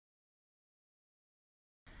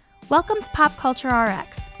Welcome to Pop Culture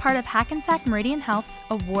RX, part of Hackensack Meridian Health's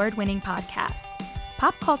award-winning podcast.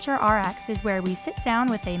 Pop Culture RX is where we sit down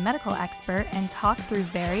with a medical expert and talk through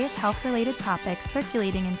various health-related topics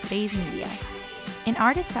circulating in today's media. In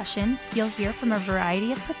our discussions, you'll hear from a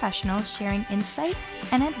variety of professionals sharing insight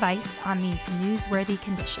and advice on these newsworthy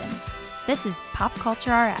conditions. This is Pop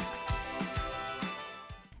Culture RX.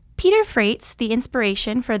 Peter Frates, the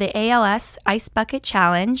inspiration for the ALS Ice Bucket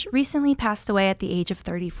Challenge, recently passed away at the age of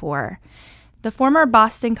 34. The former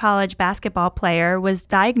Boston College basketball player was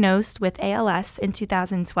diagnosed with ALS in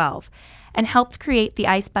 2012 and helped create the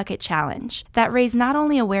Ice Bucket Challenge that raised not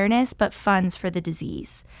only awareness but funds for the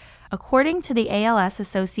disease. According to the ALS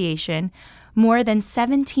Association, more than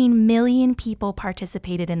 17 million people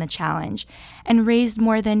participated in the challenge and raised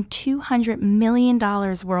more than $200 million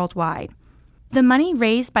worldwide. The money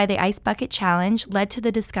raised by the Ice Bucket Challenge led to the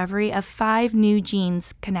discovery of 5 new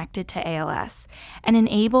genes connected to ALS and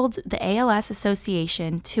enabled the ALS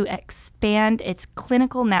Association to expand its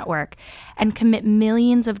clinical network and commit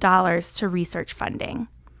millions of dollars to research funding.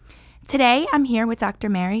 Today, I'm here with Dr.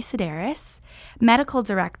 Mary Sideris, Medical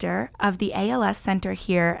Director of the ALS Center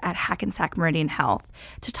here at Hackensack Meridian Health,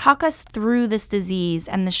 to talk us through this disease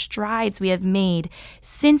and the strides we have made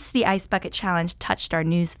since the Ice Bucket Challenge touched our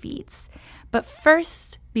news feeds. But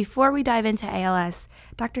first, before we dive into ALS,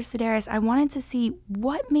 Dr. Sideris, I wanted to see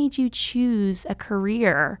what made you choose a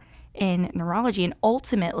career in neurology and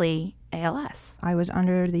ultimately ALS. I was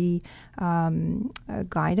under the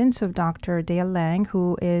guidance of Dr. Dale Lang,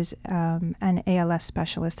 who is an ALS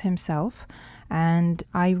specialist himself. And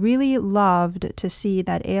I really loved to see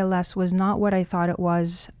that ALS was not what I thought it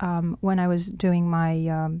was when I was doing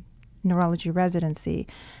my neurology residency,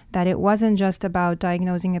 that it wasn't just about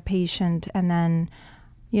diagnosing a patient and then,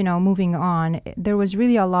 moving on. There was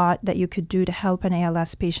really a lot that you could do to help an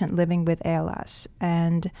ALS patient living with ALS.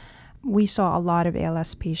 And we saw a lot of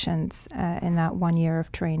ALS patients in that 1 year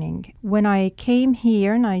of training. When I came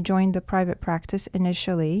here and I joined the private practice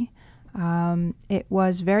initially, it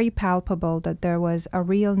was very palpable that there was a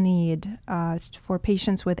real need for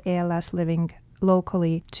patients with ALS living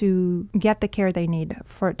locally to get the care they need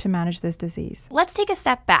to manage this disease. Let's take a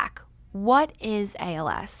step back. What is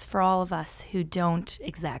ALS for all of us who don't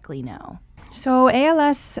exactly know? So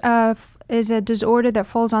ALS is a disorder that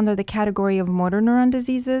falls under the category of motor neuron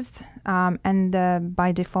diseases. And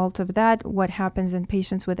by default of that, what happens in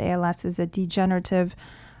patients with ALS is a degenerative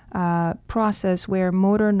process where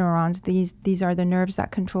motor neurons, these are the nerves that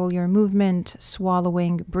control your movement,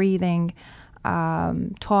 swallowing, breathing,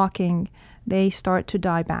 talking, they start to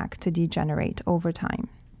die back, to degenerate over time.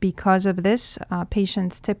 Because of this,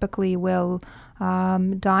 patients typically will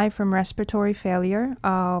die from respiratory failure,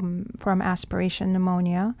 from aspiration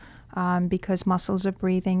pneumonia, because muscles of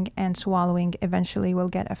breathing and swallowing eventually will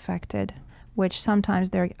get affected, which sometimes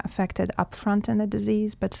they're affected up front in the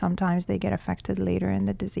disease, but sometimes they get affected later in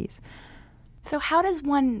the disease. So how does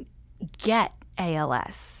one get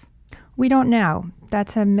ALS? We don't know.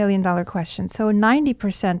 That's $1 million question. So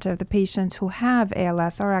 90% of the patients who have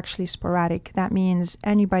ALS are actually sporadic. That means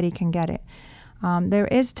anybody can get it. There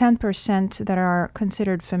is 10% that are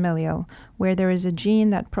considered familial, where there is a gene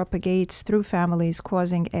that propagates through families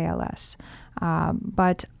causing ALS.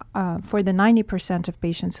 But for the 90% of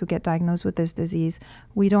patients who get diagnosed with this disease,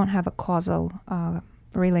 we don't have a causal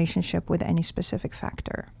relationship with any specific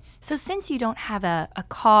factor. So since you don't have a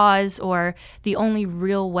cause, or the only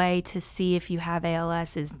real way to see if you have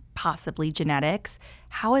ALS is possibly genetics,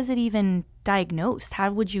 how is it even diagnosed?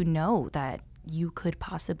 How would you know that you could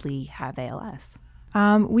possibly have ALS?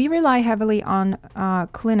 We rely heavily on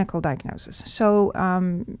clinical diagnosis. So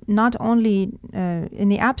not only in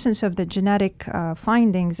the absence of the genetic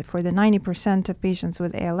findings for the 90% of patients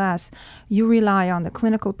with ALS, you rely on the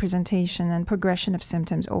clinical presentation and progression of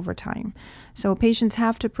symptoms over time. So patients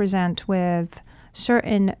have to present with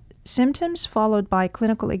certain symptoms followed by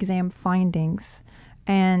clinical exam findings.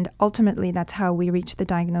 And ultimately, that's how we reach the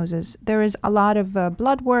diagnosis. There is a lot of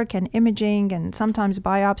blood work and imaging and sometimes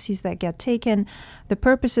biopsies that get taken. The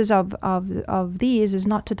purposes of these is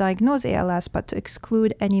not to diagnose ALS, but to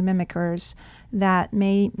exclude any mimickers that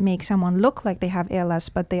may make someone look like they have ALS,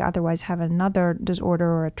 but they otherwise have another disorder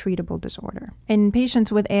or a treatable disorder. In patients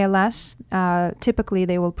with ALS, typically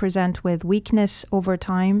they will present with weakness over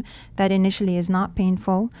time that initially is not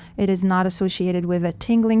painful. It is not associated with a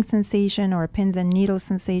tingling sensation or a pins and needles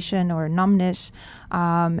sensation or numbness,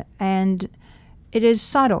 and it is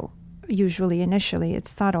subtle. Usually, initially,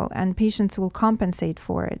 it's subtle, and patients will compensate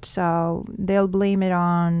for it. So they'll blame it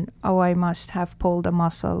on, oh, I must have pulled a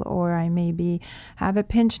muscle, or I maybe have a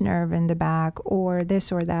pinched nerve in the back, or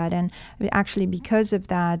this or that. And actually, because of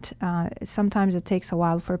that, sometimes it takes a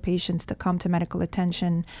while for patients to come to medical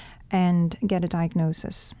attention and get a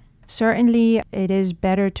diagnosis. Certainly, it is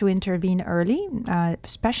better to intervene early,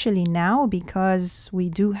 especially now, because we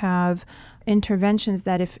do have interventions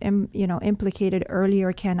that, if implicated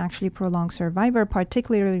earlier, can actually prolong survival,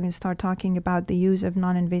 particularly when we start talking about the use of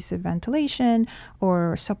non-invasive ventilation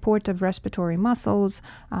or support of respiratory muscles.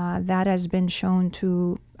 That has been shown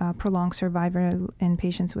to prolong survival in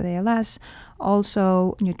patients with ALS.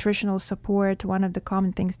 Also, nutritional support. One of the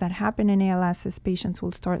common things that happen in ALS is patients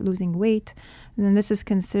will start losing weight, and then this is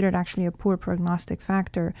considered actually a poor prognostic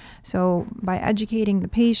factor. So by educating the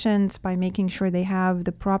patients, by making sure they have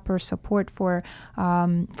the proper support for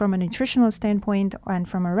from a nutritional standpoint and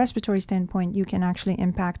from a respiratory standpoint, you can actually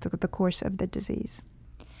impact the course of the disease.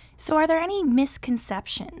 So are there any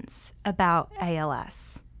misconceptions about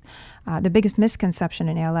ALS? The biggest misconception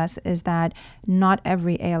in ALS is that not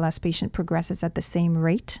every ALS patient progresses at the same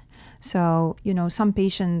rate. So, some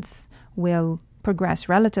patients will progress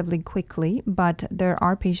relatively quickly, but there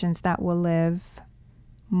are patients that will live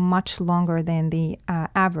much longer than the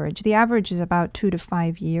average. The average is about 2 to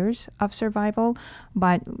 5 years of survival,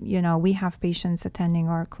 but, we have patients attending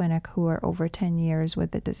our clinic who are over 10 years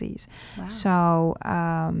with the disease. Wow. So,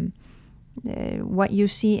 what you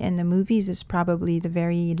see in the movies is probably the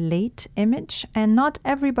very late image, and not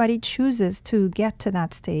everybody chooses to get to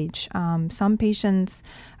that stage. Some patients,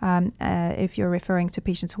 if you're referring to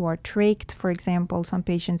patients who are trached, for example, some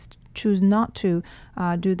patients choose not to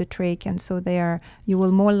do the trach, and so you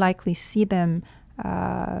will more likely see them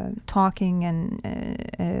talking and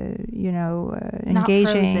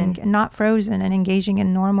engaging, not frozen, and engaging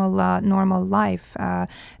in normal life.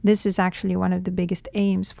 This is actually one of the biggest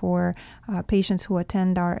aims for patients who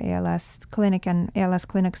attend our ALS clinic and ALS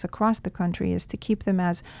clinics across the country, is to keep them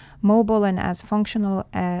as mobile and as functional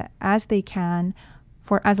as they can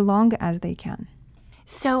for as long as they can.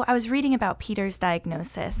 So I was reading about Peter's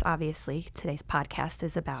diagnosis. Obviously, today's podcast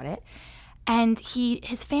is about it. And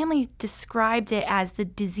his family described it as the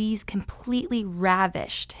disease completely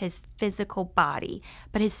ravished his physical body,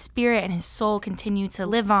 but his spirit and his soul continued to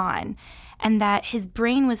live on, and that his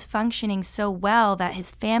brain was functioning so well that his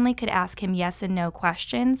family could ask him yes and no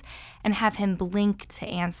questions and have him blink to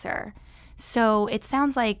answer. So it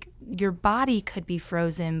sounds like your body could be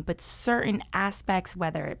frozen, but certain aspects,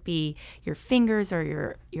 whether it be your fingers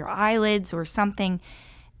or your eyelids or something,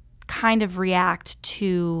 kind of react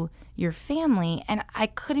to your family. And I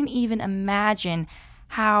couldn't even imagine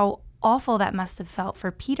how awful that must have felt for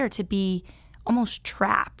Peter to be almost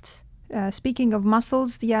trapped. Speaking of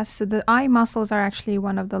muscles, yes, the eye muscles are actually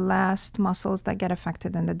one of the last muscles that get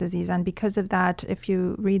affected in the disease. And because of that, if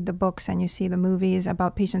you read the books and you see the movies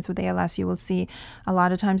about patients with ALS, you will see a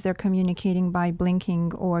lot of times they're communicating by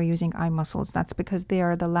blinking or using eye muscles. That's because they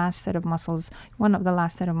are the last set of muscles, one of the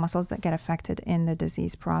last set of muscles that get affected in the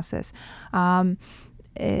disease process.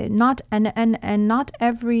 Not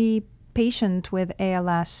every patient with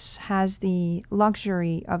ALS has the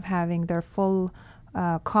luxury of having their full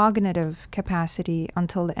cognitive capacity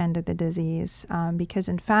until the end of the disease, because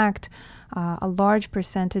in fact, a large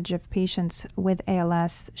percentage of patients with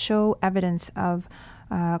ALS show evidence of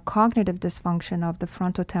cognitive dysfunction of the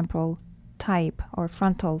frontotemporal type or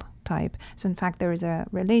frontal type. So in fact, there is a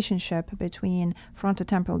relationship between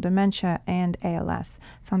frontotemporal dementia and ALS.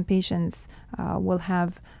 Some patients will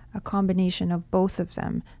have a combination of both of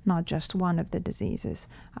them, not just one of the diseases.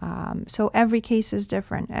 So every case is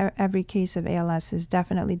different. Every case of ALS is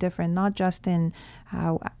definitely different, not just in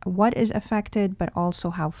what is affected, but also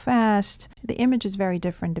how fast. The image is very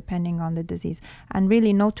different depending on the disease. And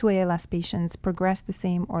really, no two ALS patients progress the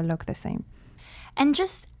same or look the same. And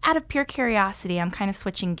just out of pure curiosity, I'm kind of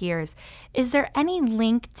switching gears. Is there any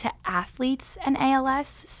link to athletes and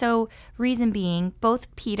ALS? So reason being,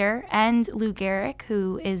 both Peter and Lou Gehrig,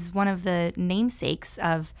 who is one of the namesakes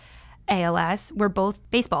of ALS, were both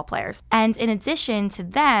baseball players. And in addition to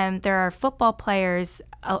them, there are football players,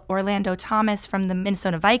 Orlando Thomas from the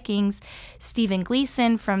Minnesota Vikings, Steven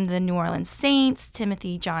Gleason from the New Orleans Saints,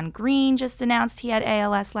 Timothy John Green just announced he had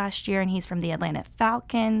ALS last year, and he's from the Atlanta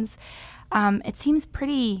Falcons. It seems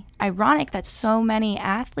pretty ironic that so many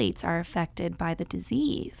athletes are affected by the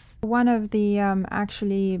disease. One of the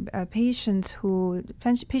patients who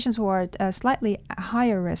are at slightly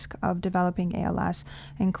higher risk of developing ALS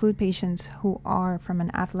include patients who are from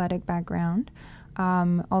an athletic background,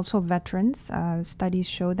 Also, veterans. Studies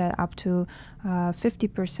show that up to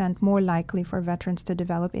 50% more likely for veterans to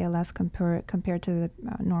develop ALS compared to the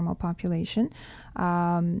normal population.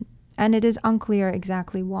 And it is unclear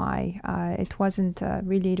exactly why. It wasn't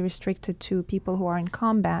really restricted to people who are in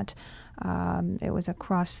combat. It was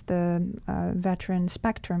across the veteran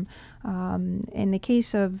spectrum. In the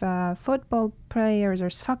case of football players or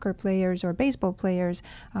soccer players or baseball players,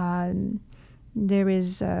 there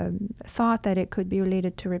is thought that it could be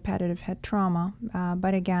related to repetitive head trauma.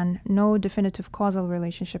 But again, no definitive causal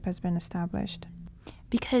relationship has been established.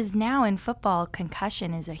 Because now in football,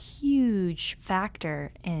 concussion is a huge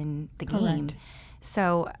factor in the game. Correct.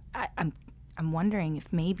 So I'm wondering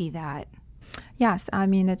if maybe that. Yes, I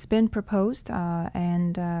mean, it's been proposed,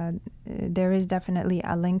 and there is definitely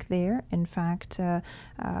a link there. In fact, there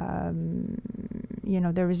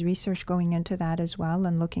is research going into that as well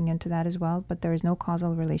and looking into that as well, but there is no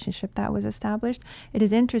causal relationship that was established. It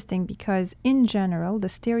is interesting because, in general, the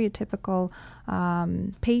stereotypical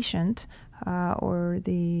patient or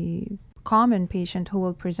the common patient who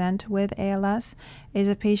will present with ALS is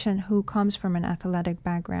a patient who comes from an athletic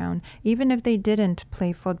background. Even if they didn't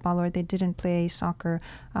play football or they didn't play soccer,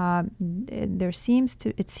 it seems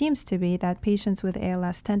to be that patients with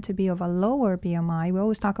ALS tend to be of a lower BMI. We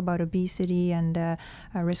always talk about obesity and a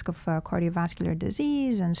risk of cardiovascular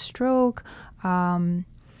disease and stroke.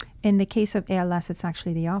 In the case of ALS, it's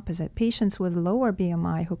actually the opposite. Patients with lower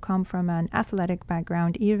BMI who come from an athletic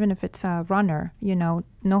background, even if it's a runner, no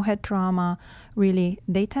head trauma, really,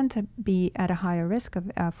 they tend to be at a higher risk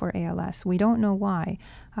for ALS. We don't know why.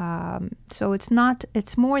 So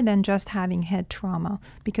it's more than just having head trauma,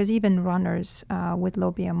 because even runners with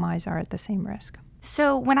low BMIs are at the same risk.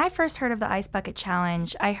 So when I first heard of the Ice Bucket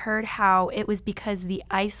Challenge, I heard how it was because the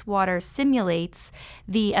ice water simulates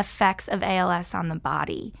the effects of ALS on the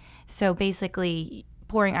body. So basically,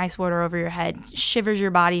 pouring ice water over your head shivers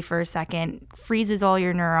your body for a second, freezes all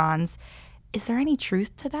your neurons. Is there any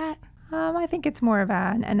truth to that? I think it's more of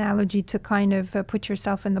an analogy to kind of put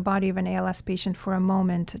yourself in the body of an ALS patient for a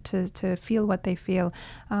moment to feel what they feel.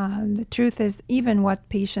 The truth is, even what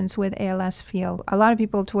patients with ALS feel, a lot of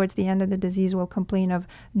people towards the end of the disease will complain of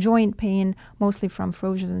joint pain, mostly from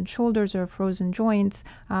frozen shoulders or frozen joints,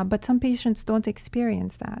 but some patients don't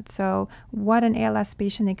experience that. So what an ALS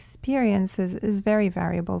patient experiences is very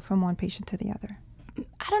variable from one patient to the other.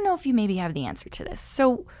 I don't know if you maybe have the answer to this.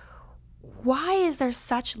 So why is there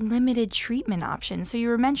such limited treatment options? So you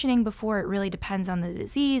were mentioning before it really depends on the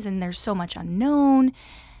disease and there's so much unknown.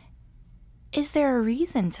 Is there a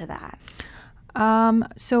reason to that?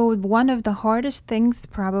 So one of the hardest things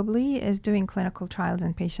probably is doing clinical trials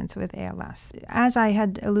in patients with ALS. As I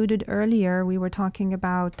had alluded earlier, we were talking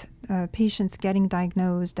about patients getting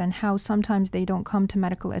diagnosed and how sometimes they don't come to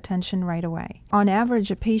medical attention right away. On average,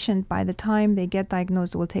 a patient, by the time they get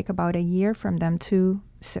diagnosed, will take about a year from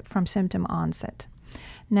symptom onset.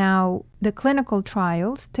 Now, the clinical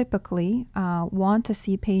trials typically want to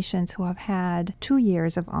see patients who have had 2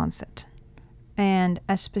 years of onset and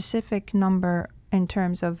a specific number in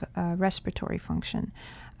terms of respiratory function.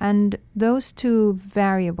 And those two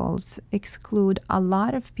variables exclude a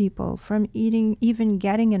lot of people from even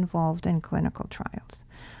getting involved in clinical trials.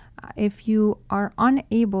 If you are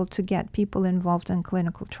unable to get people involved in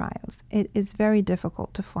clinical trials, it is very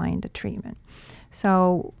difficult to find a treatment.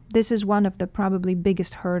 So this is one of the probably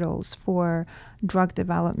biggest hurdles for drug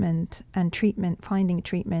development and finding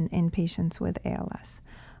treatment in patients with ALS.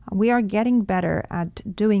 We are getting better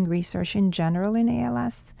at doing research in general in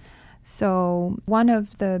ALS. So one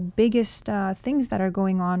of the biggest things that are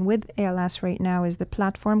going on with ALS right now is the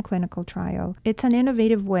platform clinical trial. It's an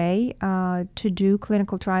innovative way to do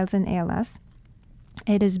clinical trials in ALS.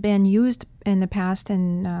 It has been used in the past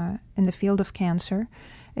in the field of cancer.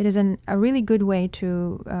 It is a really good way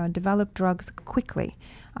to develop drugs quickly.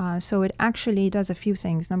 So it actually does a few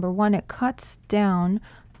things. Number one, it cuts down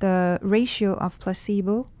the ratio of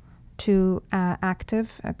placebo to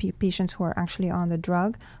active patients who are actually on the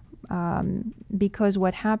drug. Because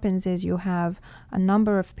what happens is you have a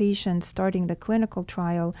number of patients starting the clinical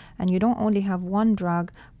trial, and you don't only have one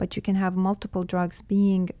drug, but you can have multiple drugs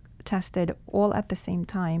being tested all at the same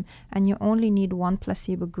time, and you only need one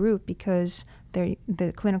placebo group because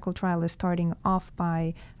the clinical trial is starting off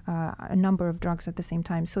by a number of drugs at the same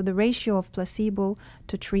time. So the ratio of placebo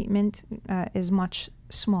to treatment is much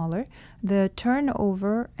smaller. The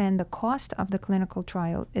turnover and the cost of the clinical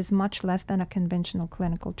trial is much less than a conventional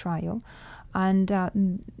clinical trial. And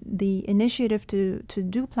the initiative to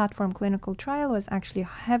do platform clinical trial was actually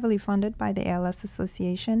heavily funded by the ALS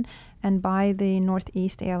Association and by the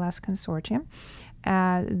Northeast ALS Consortium.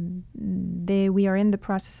 We are in the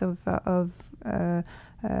process of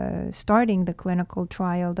starting the clinical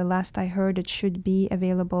trial. The last I heard, it should be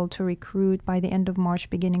available to recruit by the end of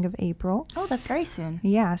March, beginning of April. Oh, that's very soon.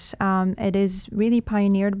 Yes. It is really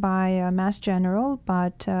pioneered by Mass General,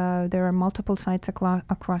 but there are multiple sites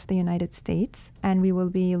across the United States, and we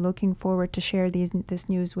will be looking forward to share this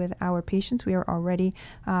news with our patients. We are already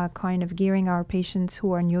kind of gearing our patients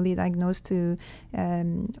who are newly diagnosed to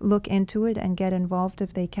look into it and get involved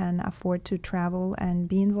if they can afford to travel and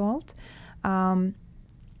be involved.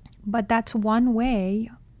 But that's one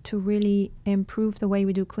way to really improve the way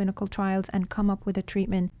we do clinical trials and come up with a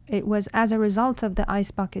treatment. It was as a result of the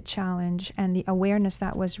Ice Bucket Challenge and the awareness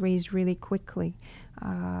that was raised really quickly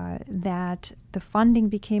that the funding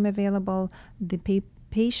became available, the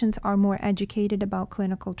patients are more educated about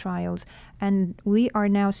clinical trials, and we are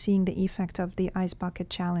now seeing the effect of the Ice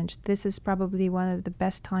Bucket Challenge. This is probably one of the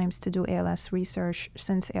best times to do ALS research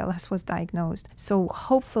since ALS was diagnosed. So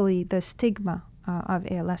hopefully the stigma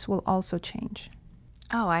of ALS will also change.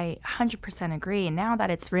 Oh, I 100% agree. Now that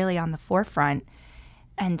it's really on the forefront,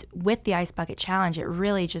 and with the Ice Bucket Challenge, it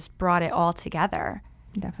really just brought it all together.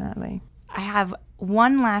 Definitely. I have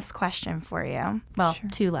one last question for you. Well, Sure.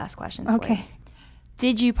 2 last questions for you. Okay.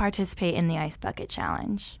 Did you participate in the Ice Bucket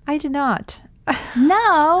Challenge? I did not.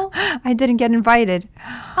 No. I didn't get invited.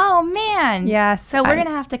 Oh, man. Yes. So we're going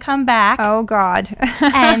to have to come back Oh, God.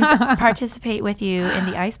 and participate with you in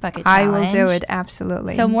the Ice Bucket I Challenge. will do it,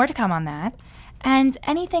 absolutely. So more to come on that. And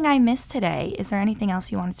anything I missed today, is there anything else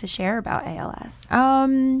you wanted to share about ALS?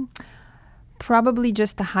 Probably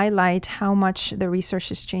just to highlight how much the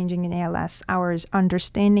research is changing in ALS, our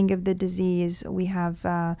understanding of the disease. We have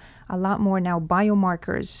a lot more now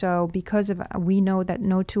biomarkers. So because of we know that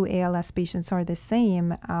no 2 ALS patients are the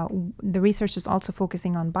same, the research is also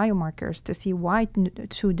focusing on biomarkers to see why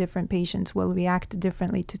 2 different patients will react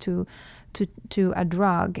differently to a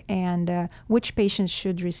drug, and which patients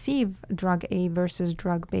should receive drug A versus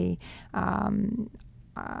drug B.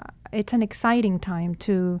 It's an exciting time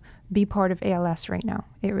to be part of ALS right now.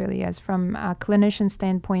 It really is, from a clinician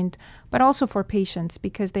standpoint, but also for patients,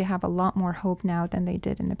 because they have a lot more hope now than they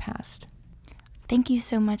did in the past. Thank you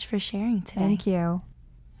so much for sharing today. Thank you.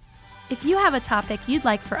 If you have a topic you'd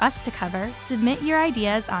like for us to cover, submit your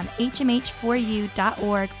ideas on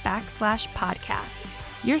hmh4u.org/podcast.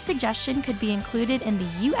 Your suggestion could be included in the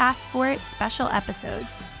You Asked For It special episodes.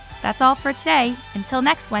 That's all for today. Until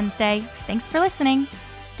next Wednesday, thanks for listening.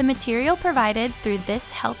 The material provided through this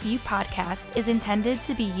Help You podcast is intended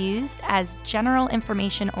to be used as general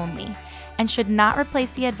information only and should not replace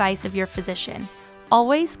the advice of your physician.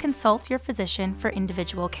 Always consult your physician for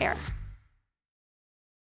individual care.